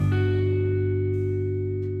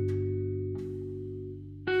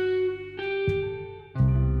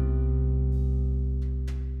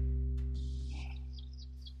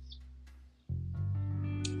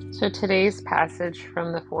So today's passage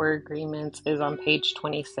from the Four Agreements is on page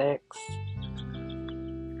 26.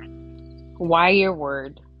 Why your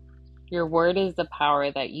word? Your word is the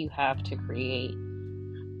power that you have to create.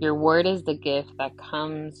 Your word is the gift that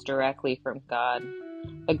comes directly from God.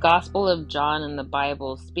 The Gospel of John in the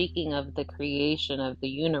Bible, speaking of the creation of the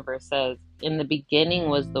universe, says, "In the beginning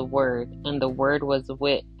was the Word, and the Word was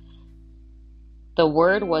with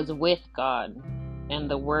God,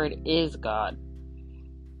 and the Word is God."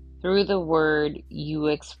 Through the Word, you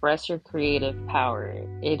express your creative power.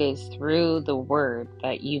 It is through the Word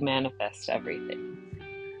that you manifest everything.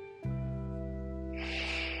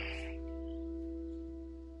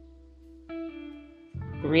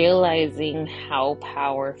 Realizing how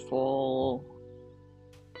powerful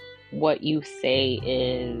what you say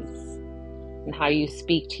is, and how you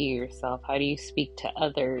speak to yourself, how do you speak to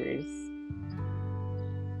others.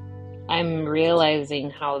 I'm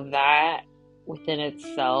realizing how that within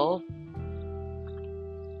itself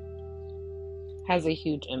has a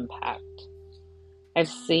huge impact. I've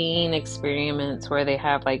seen experiments where they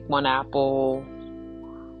have like one apple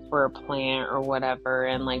or a plant or whatever,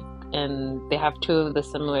 and they have two of the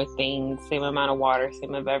similar things, same amount of water,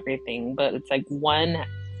 same of everything, but it's like one,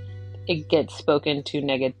 it gets spoken to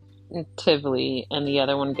negatively and the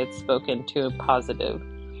other one gets spoken to positive.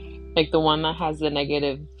 Like the one that has the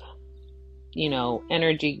negative,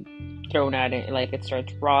 energy thrown at it, like it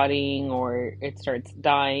starts rotting or it starts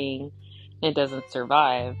dying, it doesn't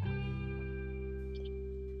survive.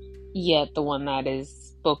 Yet the one that is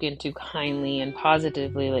spoken to kindly and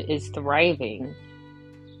positively is thriving.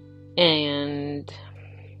 And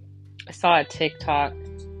I saw a TikTok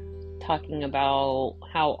talking about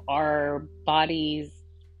how our bodies,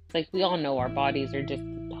 like we all know our bodies are just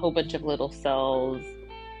a whole bunch of little cells,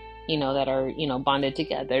 that are, bonded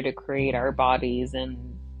together to create our bodies. And,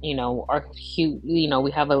 our huge,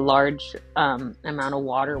 we have a large amount of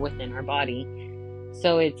water within our body.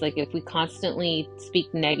 So it's like if we constantly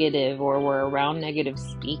speak negative or we're around negative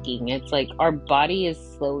speaking, it's like our body is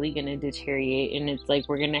slowly going to deteriorate, and it's like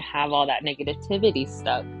we're going to have all that negativity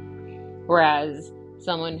stuck. Whereas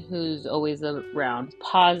someone who's always around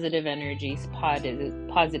positive energies,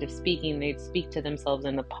 positive speaking, they speak to themselves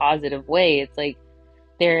in a positive way. It's like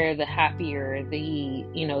they're the happier, the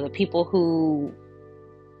people who,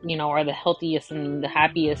 are the healthiest and the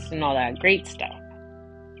happiest and all that great stuff.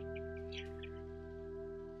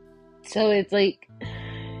 So it's like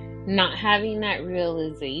not having that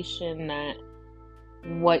realization that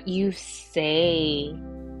what you say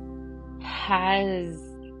has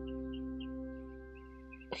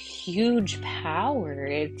huge power.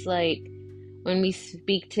 It's like when we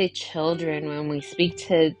speak to children, when we speak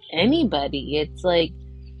to anybody, it's like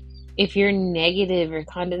if you're negative or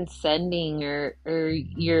condescending or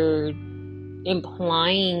you're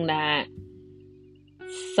implying that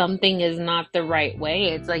something is not the right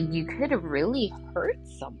way, it's like you could have really hurt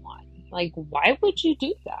someone. Like, why would you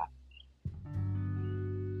do that?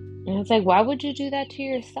 And it's like, why would you do that to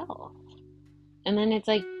yourself? And then it's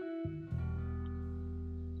like,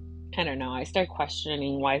 I don't know, I start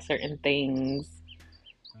questioning why certain things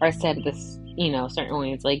are said this, certain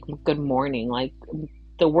ways, like good morning. Like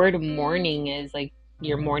the word mourning is like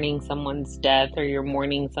you're mourning someone's death or you're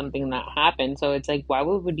mourning something that happened. So it's like, why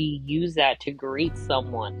would we use that to greet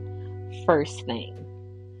someone first thing?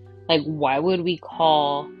 Like, why would we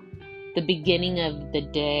call the beginning of the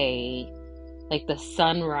day, like the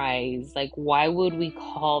sunrise, like why would we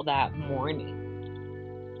call that morning?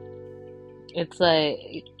 It's like,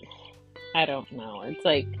 I don't know. It's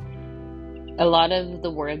like a lot of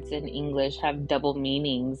the words in English have double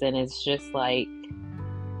meanings, and it's just like,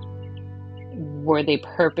 were they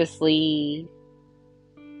purposely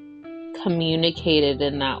communicated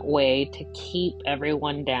in that way to keep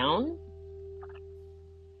everyone down?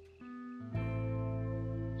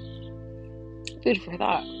 Food for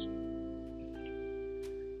thought.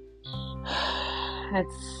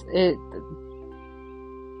 That's it.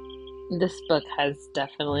 This book has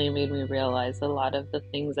definitely made me realize a lot of the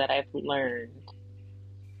things that I've learned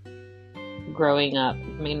growing up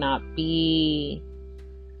may not be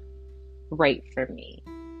right for me,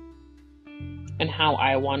 and how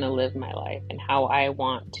I want to live my life and how I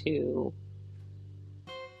want to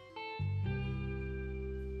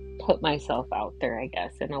put myself out there, I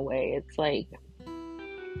guess, in a way. It's like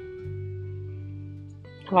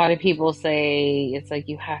a lot of people say it's like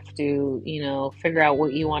you have to, figure out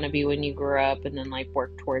what you want to be when you grow up and then like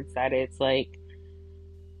work towards that. It's like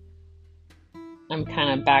I'm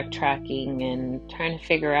kind of backtracking and trying to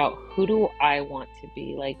figure out, who do I want to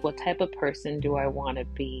be? Like, what type of person do I want to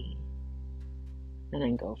be? And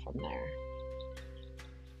then go from there.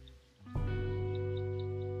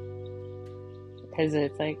 Because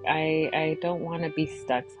it's like, I don't want to be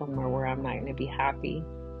stuck somewhere where I'm not going to be happy.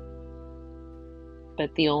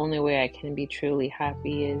 But the only way I can be truly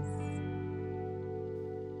happy is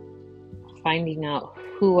finding out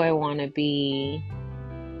who I want to be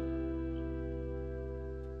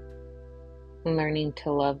and learning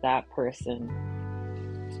to love that person,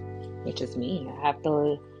 which is me. I have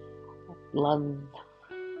to love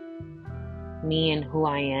me and who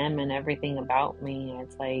I am and everything about me.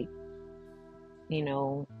 It's like, you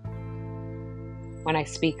know, when I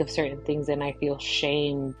speak of certain things and I feel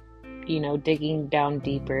shame, digging down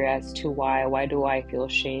deeper as to why do I feel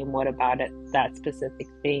shame? What about it, that specific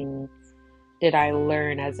thing did I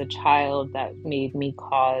learn as a child that made me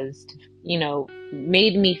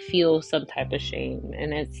made me feel some type of shame?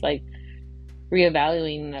 And it's like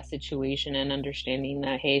reevaluating that situation and understanding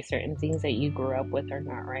that, hey, certain things that you grew up with are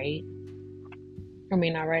not right, or may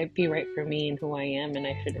not be right for me and who I am, and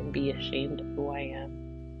I shouldn't be ashamed of who I am.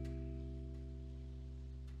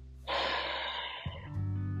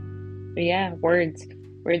 But yeah, words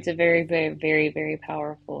are very, very, very, very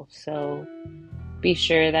powerful. So be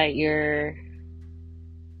sure that your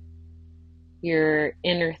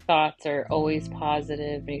inner thoughts are always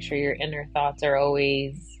positive. Make sure your inner thoughts are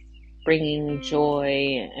always bringing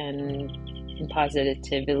joy and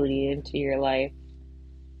positivity into your life.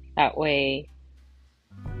 That way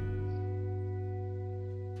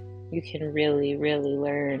you can really, really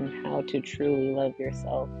learn how to truly love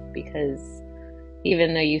yourself. Because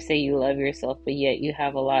even though you say you love yourself, but yet you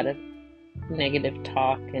have a lot of negative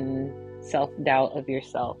talk and self-doubt of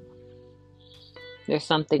yourself. There's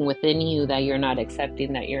something within you that you're not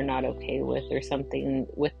accepting, that you're not okay with. There's something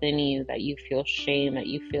within you that you feel shame, that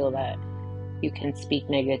you feel that you can speak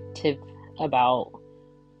negative about.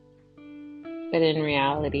 But in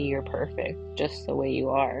reality, you're perfect just the way you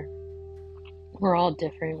are. We're all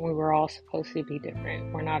different. We were all supposed to be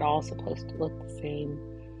different. We're not all supposed to look the same.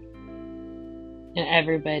 And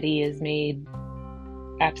everybody is made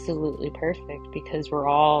absolutely perfect because we're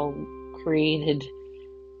all created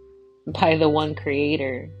by the one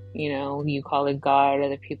creator. You call it God,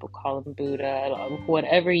 other people call him Buddha,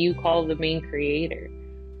 whatever you call the main creator.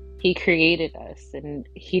 He created us, and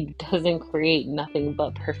he doesn't create nothing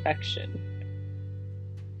but perfection.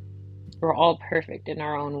 We're all perfect in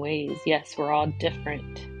our own ways. Yes, we're all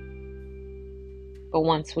different. But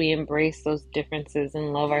once we embrace those differences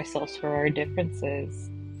and love ourselves for our differences,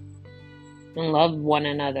 and love one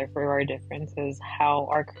another for our differences, how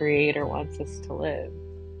our Creator wants us to live.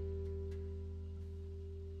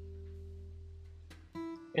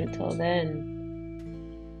 Until then,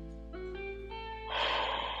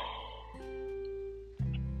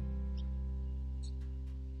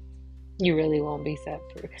 you really won't be set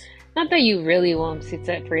free. Not that you really won't be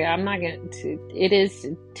set free. I'm not going to. It is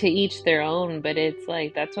to each their own, but it's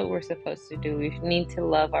like that's what we're supposed to do. We need to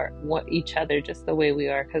love each other just the way we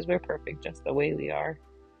are, because we're perfect just the way we are.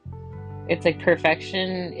 It's like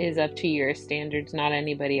perfection is up to your standards, not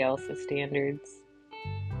anybody else's standards.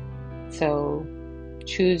 So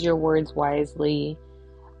choose your words wisely.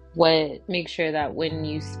 Make sure that when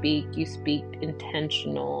you speak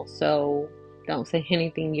intentional. So don't say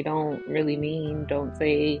anything you don't really mean. Don't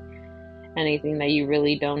say anything that you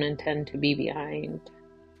really don't intend to be behind.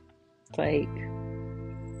 It's like,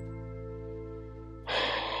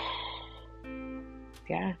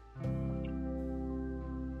 yeah.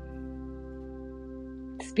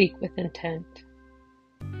 Speak with intent.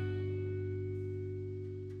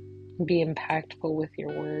 Be impactful with your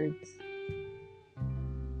words.